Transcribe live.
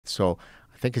So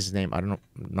I think his name, I'm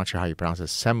not sure how you pronounce it,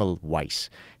 Semmelweis.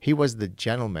 He was the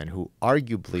gentleman who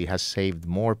arguably has saved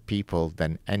more people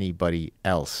than anybody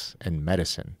else in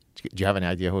medicine. Do you have any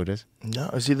idea who it is? No,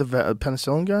 is he the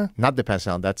penicillin guy? Not the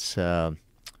penicillin. That's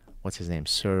what's his name?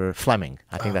 Sir Fleming.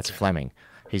 I think that's Fleming.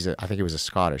 I think he was a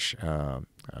Scottish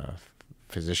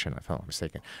physician, if I'm not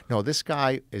mistaken. No, this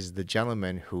guy is the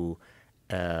gentleman who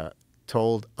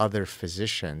told other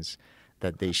physicians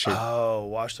that they should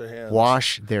wash their hands.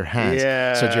 Wash their hands.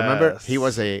 Yes. So do you remember? I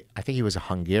think he was a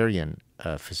Hungarian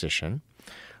physician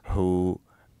who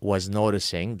was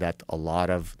noticing that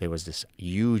there was this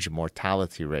huge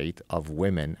mortality rate of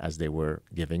women as they were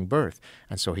giving birth.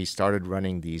 And so he started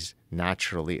running these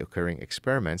naturally occurring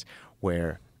experiments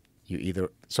where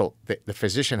so the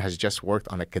physician has just worked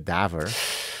on a cadaver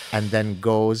and then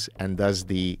goes and does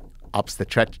the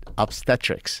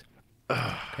obstetrics.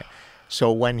 Okay.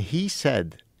 So when he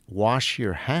said, wash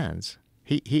your hands,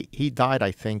 he died,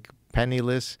 I think,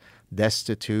 penniless,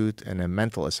 destitute, in a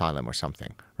mental asylum or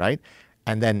something, right?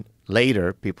 And then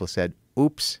later, people said,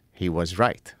 oops, he was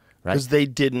right. Because they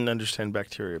didn't understand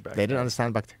bacteria back then. They didn't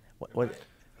understand bacteria. What?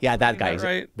 Yeah, that guy.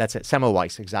 Right? That's it.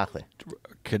 Semmelweis, exactly.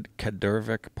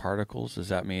 Cadaveric particles, does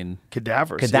that mean?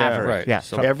 Cadavers. Cadaver, Right. yeah.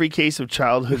 So Every case of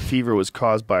childhood fever was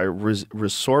caused by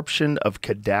resorption of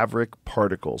cadaveric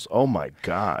particles. Oh, my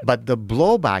God. But the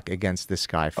blowback against this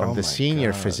guy from the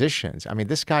senior physicians, I mean,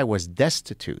 this guy was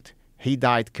destitute. He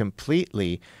died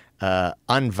completely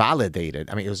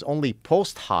unvalidated. I mean, it was only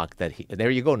post hoc that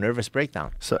there you go, nervous breakdown.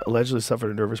 So allegedly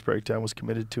suffered a nervous breakdown, was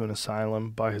committed to an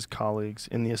asylum by his colleagues.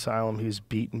 In the asylum, he was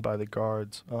beaten by the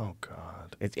guards. Oh,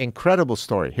 God. It's an incredible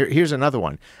story. Here's another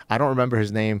one. I don't remember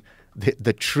his name.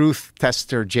 The truth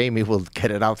tester, Jamie, will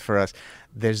get it out for us.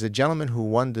 There's a gentleman who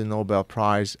won the Nobel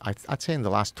Prize, I'd say in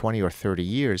the last 20 or 30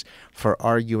 years, for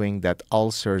arguing that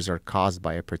ulcers are caused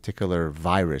by a particular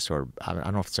virus, or I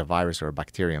don't know if it's a virus or a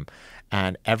bacterium,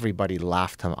 and everybody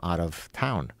laughed him out of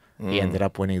town. He ended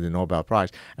up winning the Nobel Prize.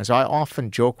 And so I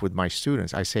often joke with my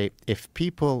students. I say, if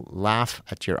people laugh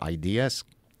at your ideas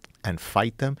and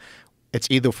fight them, it's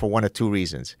either for one of two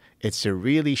reasons. It's a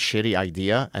really shitty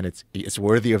idea and it's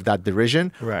worthy of that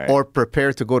derision, right, or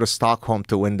prepare to go to Stockholm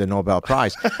to win the Nobel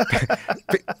Prize.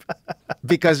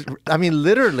 Because, I mean,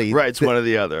 literally... Right, it's one or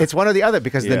the other. It's one or the other,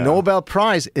 because the Nobel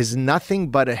Prize is nothing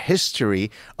but a history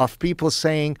of people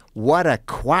saying, what a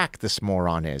quack this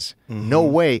moron is. No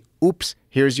way. Oops,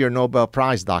 here's your Nobel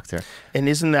Prize, doctor. And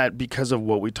isn't that because of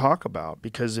what we talk about?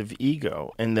 Because of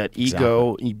ego, and that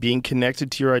ego being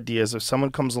connected to your ideas. If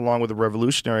someone comes along with a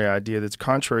revolutionary idea that's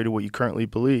contrary to what you currently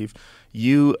believe,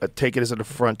 you take it as an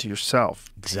affront to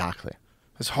yourself. Exactly.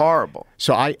 It's horrible.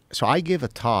 So I gave a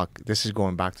talk. This is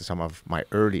going back to some of my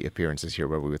early appearances here,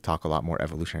 where we would talk a lot more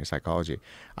evolutionary psychology.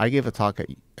 I gave a talk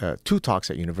at two talks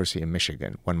at University of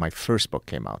Michigan when my first book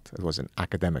came out. It was an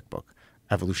academic book,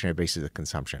 Evolutionary Basis of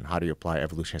Consumption: How do you apply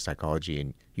evolutionary psychology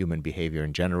in human behavior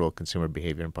in general, consumer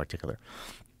behavior in particular.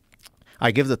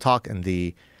 I give the talk in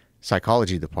the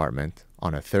psychology department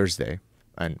on a Thursday,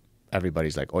 and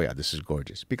everybody's like, oh yeah, this is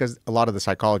gorgeous. Because a lot of the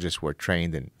psychologists were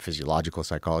trained in physiological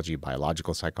psychology,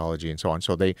 biological psychology, and so on.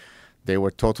 So they were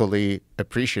totally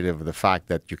appreciative of the fact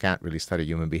that you can't really study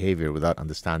human behavior without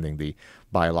understanding the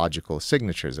biological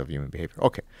signatures of human behavior.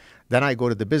 Okay. Then I go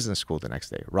to the business school the next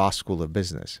day, Ross School of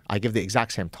Business. I give the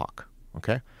exact same talk,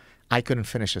 okay? I couldn't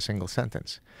finish a single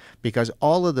sentence because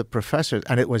all of the professors,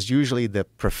 and it was usually the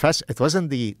professor, it wasn't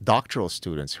the doctoral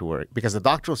students who were, because the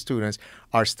doctoral students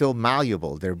are still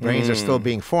malleable. Their brains are still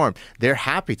being formed. They're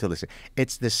happy to listen.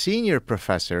 It's the senior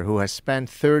professor who has spent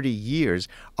 30 years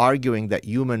arguing that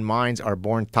human minds are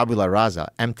born tabula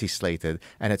rasa, empty slated,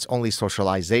 and it's only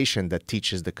socialization that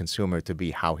teaches the consumer to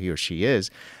be how he or she is,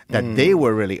 that they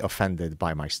were really offended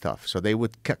by my stuff. So they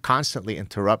would constantly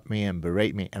interrupt me and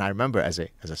berate me. And I remember, as a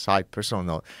side personal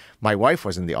note, my wife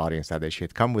was in the audience that day. She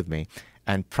had come with me.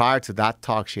 And prior to that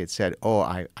talk, she had said, oh,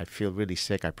 I feel really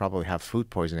sick. I probably have food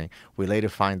poisoning. We later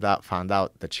found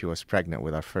out that she was pregnant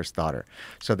with our first daughter.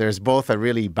 So there's both a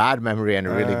really bad memory and a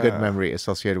really good memory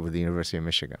associated with the University of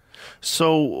Michigan.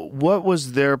 So what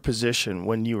was their position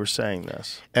when you were saying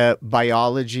this?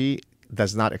 Biology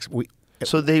does not...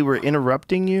 So they were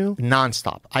interrupting you?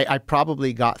 Nonstop. I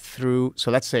probably got through,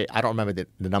 so let's say, I don't remember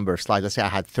the number of slides. Let's say I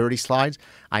had 30 slides.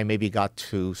 I maybe got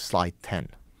to slide 10.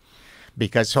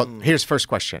 Because, so here's first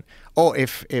question. Oh,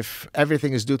 if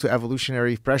everything is due to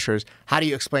evolutionary pressures, how do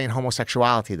you explain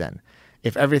homosexuality then?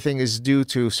 If everything is due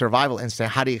to survival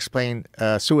instinct, how do you explain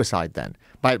suicide then?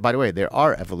 By the way, there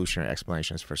are evolutionary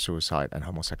explanations for suicide and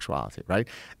homosexuality, right?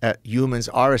 Humans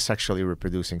are a sexually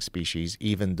reproducing species,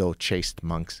 even though chaste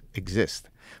monks exist,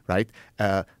 right?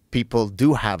 people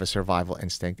do have a survival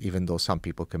instinct, even though some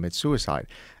people commit suicide.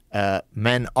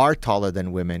 Men are taller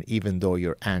than women, even though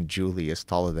your Aunt Julie is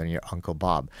taller than your Uncle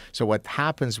Bob. So what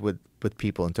happens with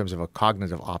people in terms of a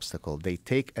cognitive obstacle, they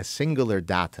take a singular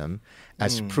datum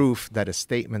as proof that a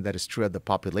statement that is true at the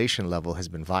population level has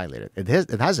been violated.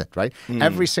 It hasn't, right?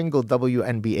 Every single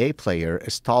WNBA player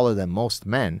is taller than most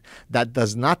men. That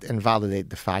does not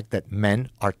invalidate the fact that men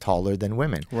are taller than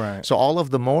women. Right. So all of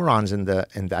the morons at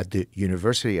the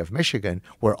University of Michigan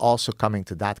were also coming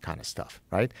to that kind of stuff,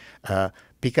 right?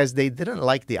 Because they didn't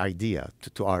like the idea,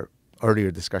 to our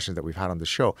earlier discussions that we've had on the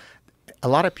show. A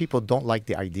lot of people don't like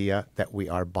the idea that we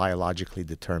are biologically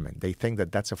determined. They think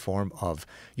that that's a form of,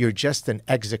 you're just an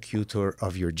executor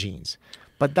of your genes.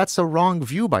 But that's a wrong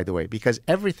view, by the way, because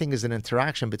everything is an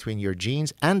interaction between your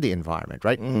genes and the environment,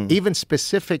 right? Even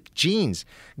specific genes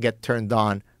get turned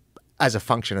on as a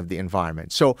function of the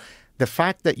environment. So the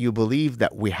fact that you believe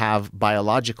that we have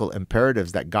biological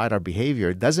imperatives that guide our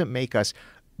behavior doesn't make us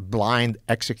blind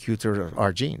executors of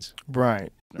our genes.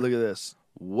 Right. Look at this.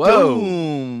 Whoa.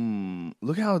 Boom.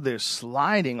 Look how they're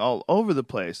sliding all over the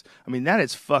place. I mean, that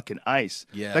is fucking ice.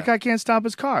 Yeah. That guy can't stop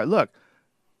his car. Look,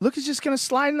 he's just going to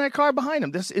slide in that car behind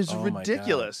him. This is Oh my God.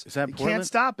 ridiculous. Is that You Portland? can't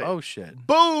stop it. Oh, shit.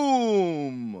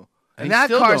 Boom. And And he's that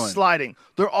still car's going. sliding.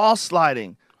 They're all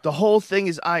sliding. The whole thing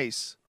is ice.